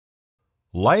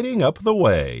Lighting up the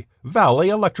way. Valley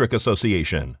Electric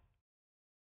Association.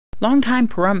 Longtime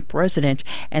Pahrump resident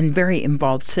and very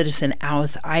involved citizen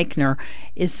Alice Eychaner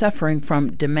is suffering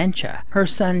from dementia. Her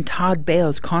son Todd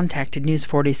Bales contacted News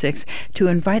 46 to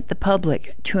invite the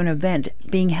public to an event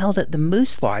being held at the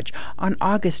Moose Lodge on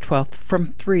August 12th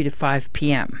from 3 to 5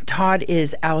 p.m. Todd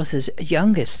is Alice's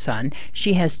youngest son.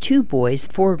 She has 2 boys,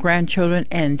 4 grandchildren,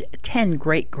 and 10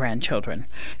 great-grandchildren.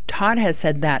 Todd has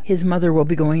said that his mother will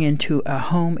be going into a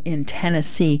home in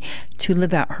Tennessee to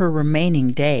live out her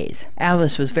remaining days.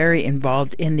 Alice was very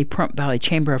involved in the Pahrump Valley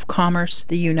Chamber of Commerce,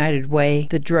 the United Way,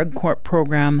 the Drug Court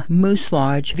Program, Moose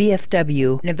Lodge,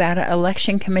 VFW, Nevada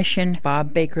Election Commission,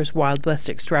 Bob Baker's Wild West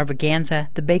Extravaganza,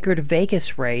 the Baker to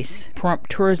Vegas race, Pahrump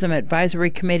Tourism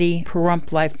Advisory Committee,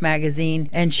 Pahrump Life magazine,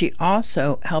 and she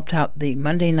also helped out the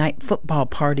Monday night football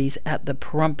parties at the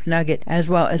Pahrump Nugget, as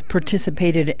well as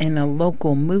participated in a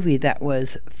local movie that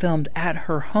was filmed at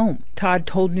her home. Todd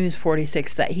told News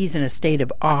 46 that he's in a state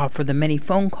of awe for the many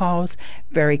phone calls,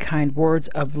 very kind words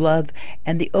of love,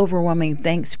 and the overwhelming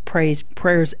thanks, praise,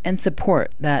 prayers, and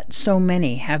support that so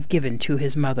many have given to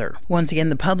his mother. Once again,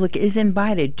 the public is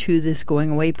invited to this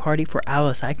going-away party for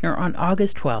Alice Eychaner on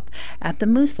August 12th at the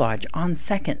Moose Lodge on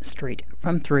 2nd Street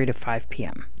from 3 to 5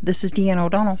 p.m. This is Deanna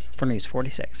O'Donnell for News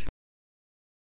 46.